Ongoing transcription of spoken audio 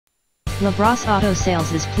LaBrosse Auto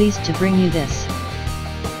Sales is pleased to bring you this.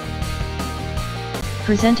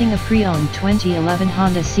 Presenting a pre-owned 2011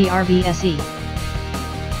 Honda CRV SE.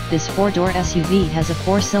 This 4-door SUV has a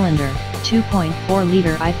 4-cylinder,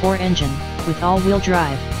 2.4-liter i4 engine, with all-wheel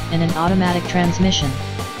drive, and an automatic transmission.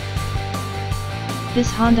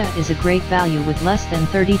 This Honda is a great value with less than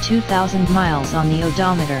 32,000 miles on the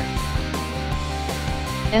odometer.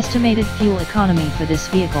 Estimated fuel economy for this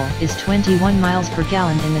vehicle is 21 miles per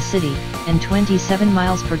gallon in the city, and 27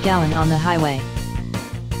 miles per gallon on the highway.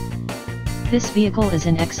 This vehicle is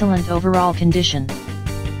in excellent overall condition.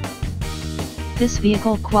 This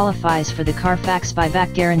vehicle qualifies for the Carfax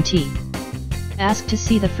buyback guarantee. Ask to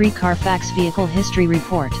see the free Carfax Vehicle History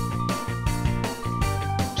Report.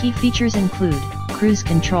 Key features include cruise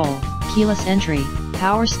control, keyless entry,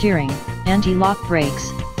 power steering, anti-lock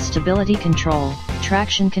brakes, stability control,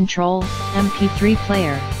 traction control, MP3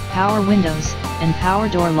 player, power windows, and power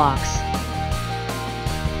door locks.